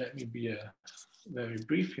let me be very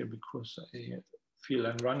brief here, because I feel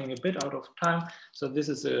I'm running a bit out of time. So this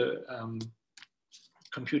is a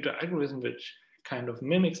computer algorithm which kind of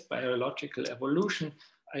mimics biological evolution.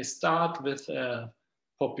 I start with a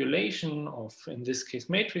population of, in this case,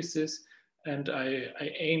 matrices, and I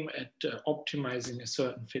aim at optimizing a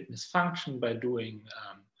certain fitness function by doing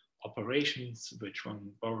operations which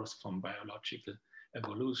one borrows from biological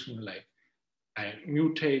evolution, like I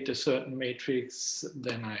mutate a certain matrix,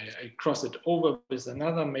 then I cross it over with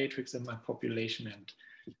another matrix in my population, and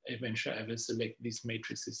eventually I will select these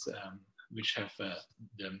matrices which have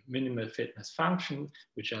the minimal fitness function,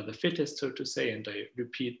 which are the fittest, so to say, and I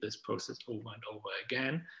repeat this process over and over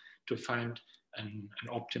again to find an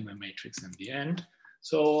optimal matrix in the end.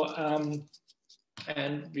 So,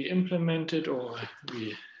 and we implemented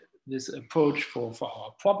this approach for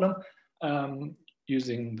our problem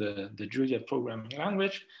using the Julia programming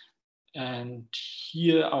language. And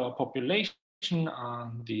here our population are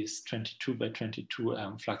these 22 by 22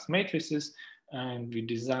 flux matrices. And we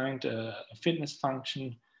designed a fitness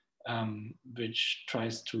function which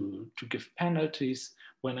tries to give penalties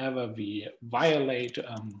whenever we violate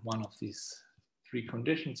one of these three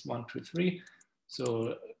conditions, 1, 2, 3.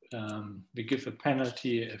 So we give a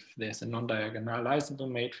penalty if there's a non-diagonalizable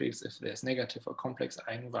matrix, if there's negative or complex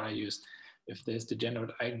eigenvalues, if there's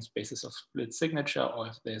degenerate eigenspaces of split signature, or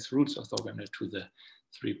if there's roots orthogonal to the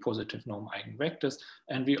three positive norm eigenvectors.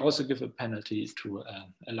 And we also give a penalty to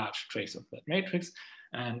a large trace of that matrix.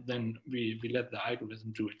 And then we let the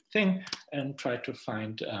algorithm do its thing and try to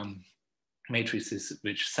find matrices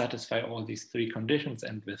which satisfy all these three conditions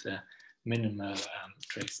and with a minimal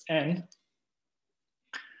trace n.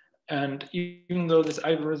 And even though this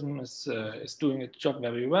algorithm is doing its job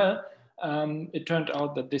very well, it turned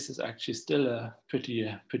out that this is actually still a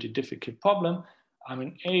pretty difficult problem. I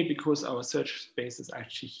mean, because our search space is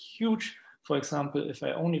actually huge. For example, if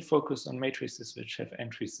I only focus on matrices which have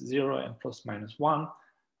entries 0 and plus minus 1,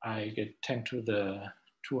 I get 10 to the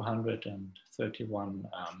 231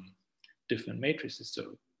 different matrices.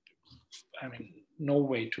 So, I mean, no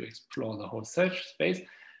way to explore the whole search space.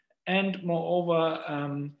 And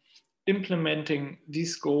moreover, implementing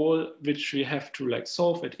this goal, which we have to like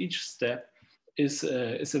solve at each step, is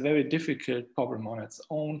a very difficult problem on its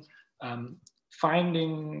own.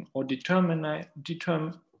 Finding or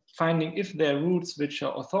finding if there are roots which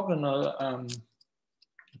are orthogonal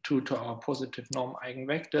to our positive norm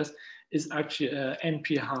eigenvectors is actually an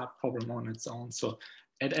NP-hard problem on its own. So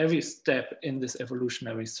at every step in this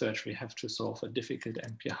evolutionary search, we have to solve a difficult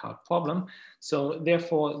NP-hard problem. So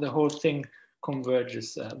therefore, the whole thing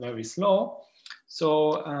converges very slow.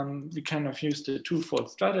 So we kind of used a twofold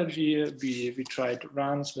strategy. We tried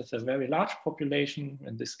runs with a very large population.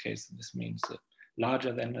 In this case, this means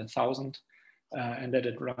larger than 1,000, and let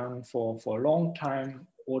it run for a long time,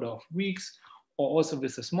 order of weeks, or also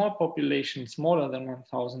with a small population, smaller than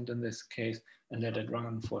 1,000 in this case, and let it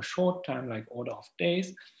run for a short time, like order of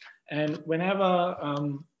days. And whenever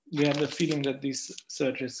we have the feeling that these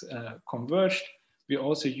searches converged, we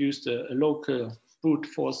also used a local brute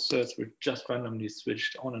force search which just randomly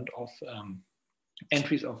switched on and off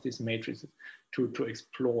entries of these matrices to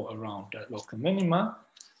explore around local minima.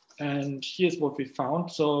 And here's what we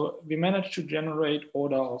found. So we managed to generate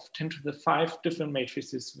order of 10 to the 5 different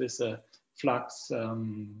matrices with a flux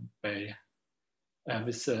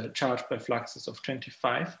charged by fluxes of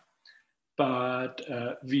 25. But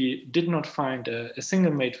we did not find a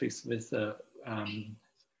single matrix with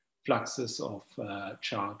fluxes of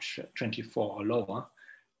charge 24 or lower,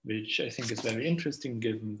 which I think is very interesting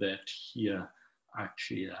given that here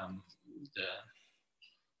actually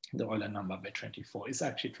the Euler number by 24 is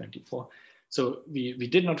actually 24. So we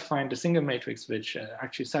did not find a single matrix which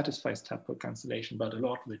actually satisfies tadpole cancellation, but a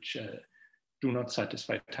lot which do not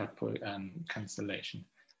satisfy tadpole cancellation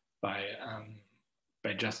by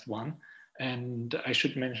just one. And I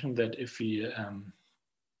should mention that if we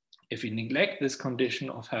neglect this condition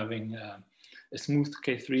of having a smooth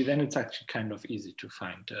K3, then it's actually kind of easy to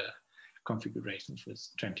find configurations with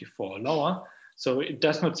 24 or lower. So it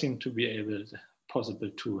does not seem to be possible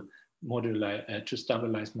to moduli to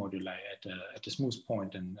stabilize moduli at a smooth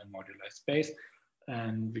point in moduli space.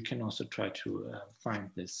 And we can also try to find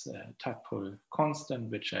this tadpole constant,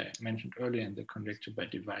 which I mentioned earlier in the conjecture, by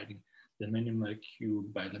dividing the minimal Q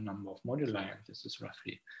by the number of moduli, and this is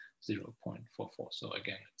roughly 0.44. So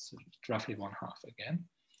again, it's roughly 1/2 again.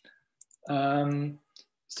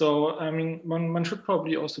 So, I mean, one should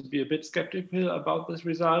probably also be a bit skeptical about this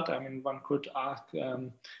result. I mean, one could ask,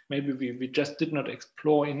 maybe we just did not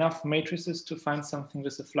explore enough matrices to find something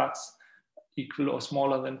with a flux equal or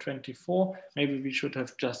smaller than 24. Maybe we should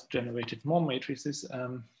have just generated more matrices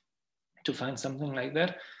to find something like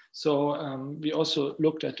that. So we also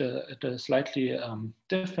looked at a slightly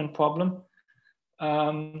different problem.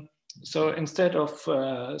 So instead of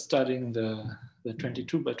studying the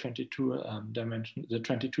 22 by 22 dimension, the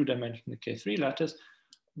 22-dimensional K3 lattice,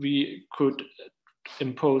 we could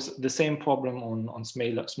impose the same problem on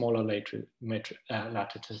smaller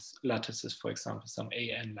lattices, for example, some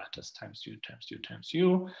AN lattice times U times U times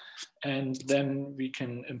U. And then we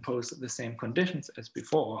can impose the same conditions as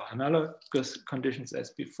before, or analogous conditions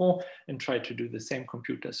as before, and try to do the same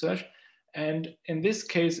computer search. And in this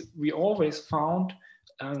case, we always found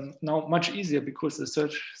now much easier, because the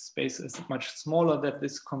search space is much smaller, that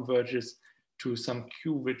this converges to some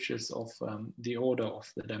Q which is of the order of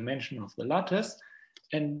the dimension of the lattice.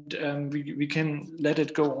 And we can let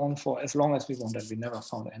it go on for as long as we want, and we never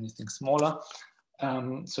found anything smaller.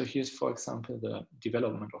 So here's, for example, the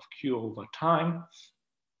development of Q over time.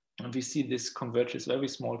 And we see this converges very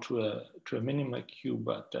small to a minimal Q,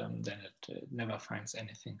 but then it never finds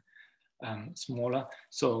anything smaller.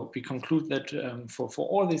 So we conclude that for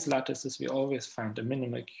all these lattices, we always find a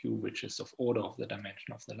minimal Q which is of order of the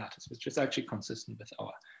dimension of the lattice, which is actually consistent with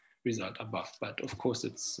our result above. But of course,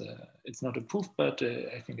 it's not a proof, but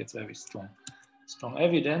I think it's very strong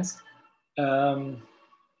evidence.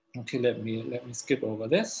 Okay, let me skip over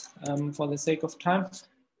this for the sake of time.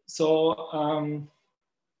 So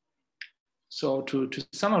so to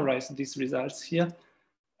summarize these results here.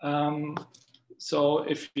 So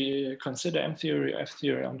if we consider M theory, F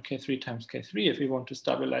theory on K3 times K3, if we want to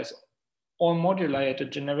stabilize all moduli at a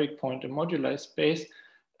generic point in moduli space,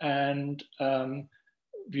 and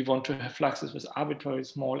we want to have fluxes with arbitrary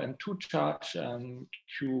small M2 charge,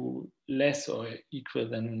 Q less or equal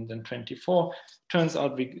than 24, turns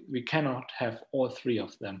out we cannot have all three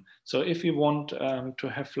of them. So if we want to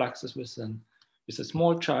have fluxes with a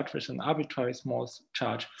small charge, with an arbitrary small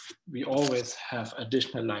charge, we always have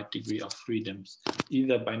additional light degree of freedoms,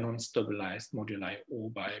 either by non-stabilized moduli or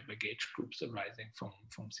by gauge groups arising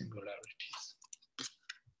from singularities.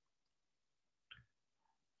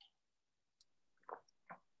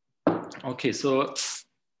 Okay, so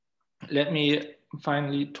let me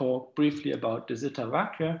finally talk briefly about de Sitter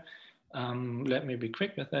vacua. Let me be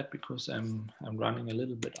quick with that, because I'm running a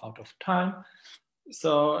little bit out of time.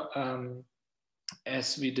 So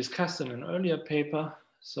as we discussed in an earlier paper,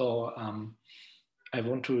 so I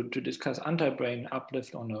want to discuss anti-brane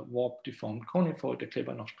uplift on a warp deformed conifold, the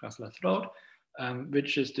Klebanov-Strassler throat,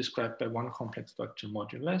 which is described by one complex structure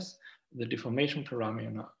modulus, the deformation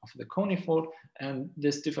parameter of the conifold, and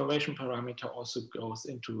this deformation parameter also goes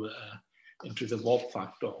into the warp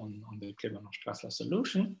factor on the Klebanov-Strassler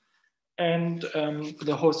solution. And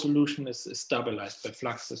the whole solution is stabilized by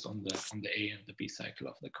fluxes on the A and the B cycle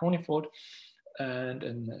of the conifold. And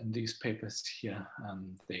in these papers here,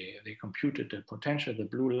 they computed the potential, the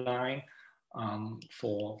blue line,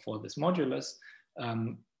 for this modulus,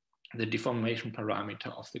 the deformation parameter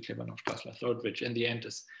of the Klebanov-Strassler throat, which in the end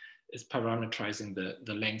is parameterizing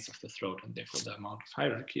the length of the throat, and therefore the amount of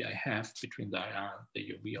hierarchy I have between the IR and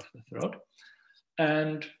the UV of the throat.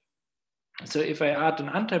 And so if I add an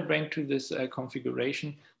anti-brane to this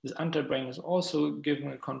configuration, this anti-brane is also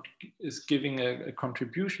giving a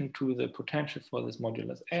contribution to the potential for this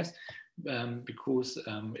modulus S, because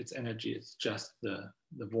its energy is just the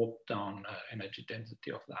warp down energy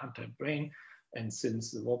density of the anti-brane. And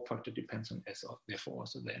since the warp factor depends on S, therefore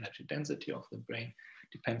also the energy density of the brane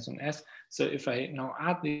depends on S. So if I now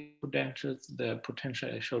add the potentials, the potential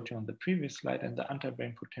I showed you on the previous slide and the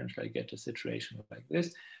anti-brane potential, I get a situation like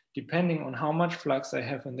this. Depending on how much flux I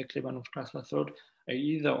have in the Klebanov-Strassler throat, I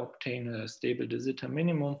either obtain a stable de Sitter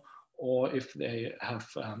minimum, or if they have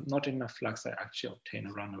not enough flux, I actually obtain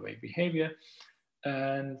a runaway behavior.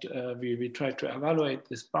 And we tried to evaluate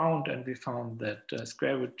this bound, and we found that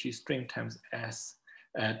square root G string times S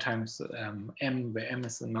times M, where M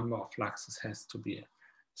is the number of fluxes, has to be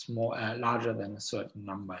larger than a certain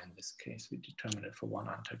number. In this case, we determined it for one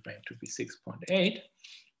anti-brane to be 6.8.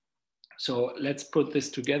 So let's put this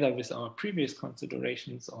together with our previous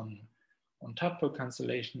considerations on tadpole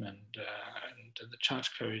cancellation and the charge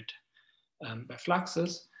carried by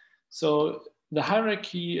fluxes. So the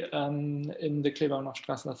hierarchy in the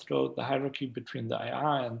Klebanov-Strassler throat, the hierarchy between the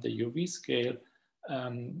IR and the UV scale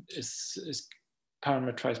is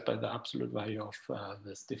parameterized by the absolute value of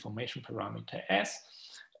this deformation parameter S,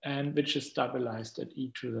 and which is stabilized at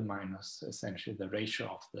e to the minus, essentially the ratio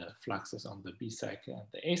of the fluxes on the B cycle and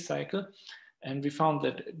the A cycle. And we found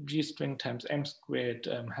that G string times M squared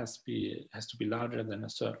has to be larger than a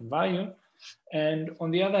certain value. And on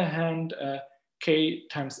the other hand, K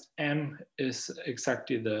times M is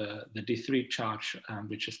exactly the D3 charge,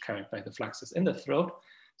 which is carried by the fluxes in the throat.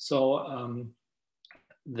 So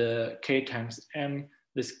the K times M,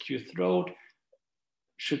 this Q throat,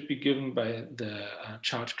 should be given by the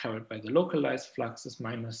charge carried by the localized fluxes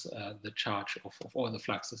minus the charge of all the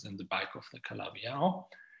fluxes in the bulk of the Calabi-Yau.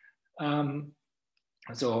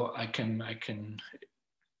 So I can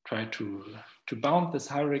try to bound this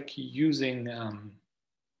hierarchy using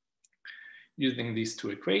using these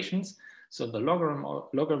two equations. So the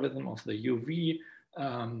logarithm of the UV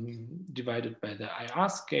divided by the IR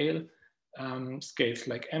scale scales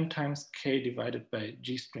like M times K divided by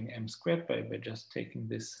G string M squared by just taking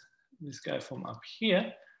this guy from up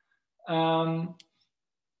here.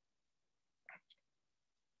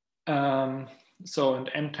 So, and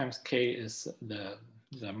M times K is the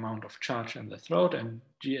amount of charge in the throat, and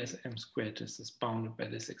G as M squared is bounded by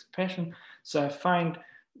this expression. So I find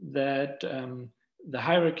that the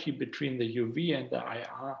hierarchy between the UV and the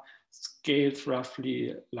IR scales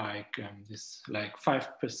roughly like this, like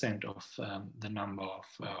 5% of the number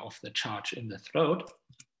of the charge in the throat.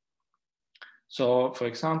 So, for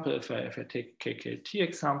example, if I take KKT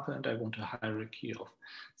example and I want a hierarchy of,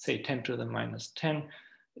 say, 10 to the minus 10,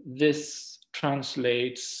 this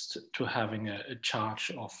translates to having a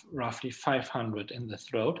charge of roughly 500 in the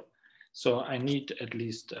throat. So I need at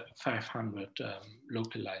least 500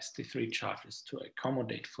 localized D3 charges to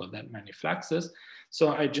accommodate for that many fluxes.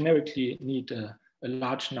 So I generically need a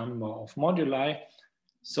large number of moduli.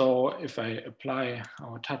 So if I apply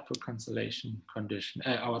our tadpole cancellation condition,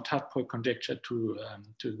 our tadpole conjecture to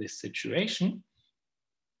this situation,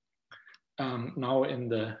 now in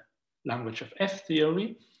the language of F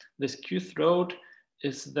theory, this Q throat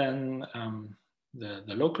is then the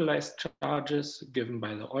localized charges given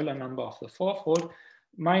by the Euler number of the fourfold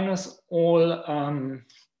minus all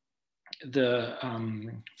the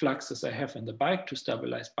fluxes I have in the bulk to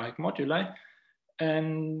stabilize bulk moduli.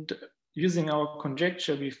 And using our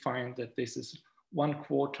conjecture, we find that this is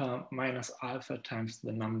 1/4 minus alpha times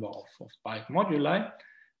the number of bulk moduli.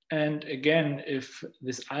 And again, if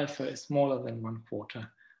this alpha is smaller than 1/4,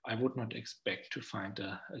 I would not expect to find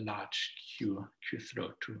a large Q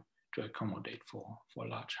throat to accommodate for a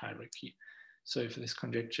large hierarchy. So if this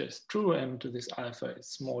conjecture is true and this alpha is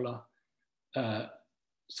smaller,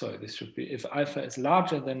 so this should be, if alpha is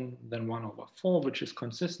larger than 1/4, which is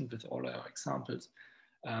consistent with all our examples,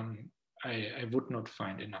 I would not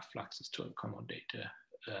find enough fluxes to accommodate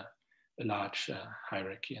a large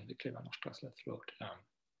hierarchy in the Klebanov-Strassler throat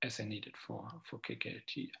as I needed for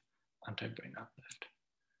KKLT anti-brain uplift.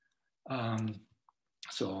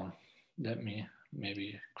 So let me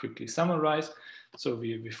maybe quickly summarize. So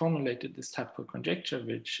we formulated this tadpole conjecture,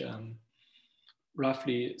 which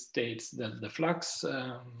roughly states that the flux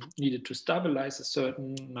needed to stabilize a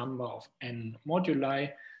certain number of n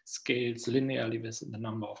moduli scales linearly with the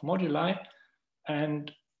number of moduli.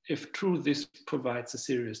 And if true, this provides a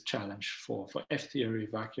serious challenge for F theory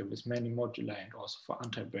vacuum with many moduli and also for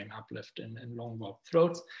anti-brain uplift in long warp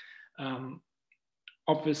throats.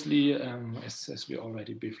 Obviously, as we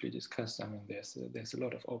already briefly discussed, I mean, there's a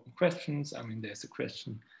lot of open questions. I mean, there's a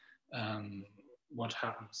question, what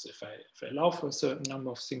happens if I allow for a certain number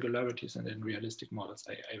of singularities, and in realistic models,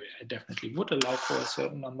 I definitely would allow for a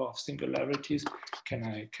certain number of singularities. Can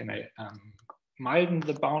I mildden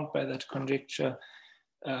the bound by that conjecture?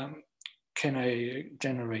 Can I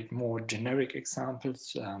generate more generic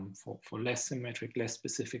examples for less symmetric, less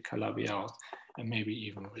specific Calabi-Yaus? And maybe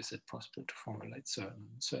even is it possible to formulate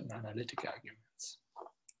certain analytic arguments?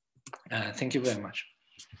 Thank you very much.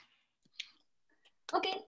 Okay,